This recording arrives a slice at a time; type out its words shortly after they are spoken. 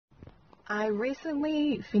I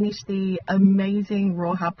recently finished the amazing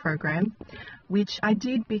Raw Hub program, which I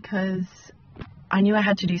did because I knew I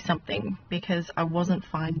had to do something because I wasn't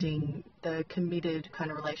finding the committed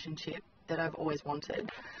kind of relationship that I've always wanted.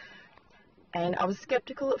 And I was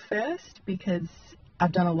skeptical at first because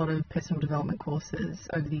I've done a lot of personal development courses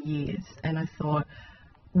over the years, and I thought,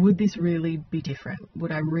 would this really be different?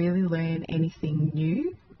 Would I really learn anything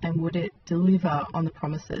new? And would it deliver on the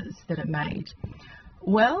promises that it made?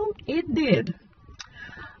 Well, it did.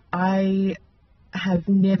 I have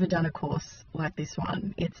never done a course like this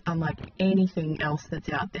one. It's unlike anything else that's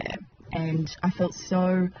out there. And I felt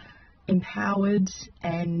so empowered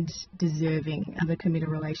and deserving of a committed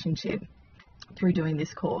relationship through doing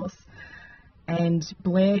this course. And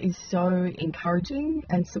Blair is so encouraging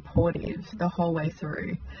and supportive the whole way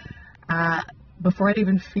through. Before I'd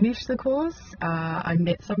even finished the course, I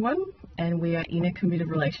met someone and we are in a committed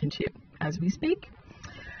relationship as we speak.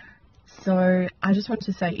 So I just want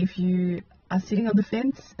to say, if you are sitting on the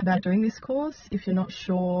fence about doing this course, if you're not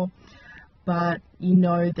sure, but you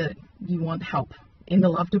know that you want help in the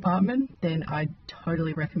love department, then I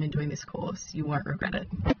totally recommend doing this course. You won't regret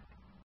it.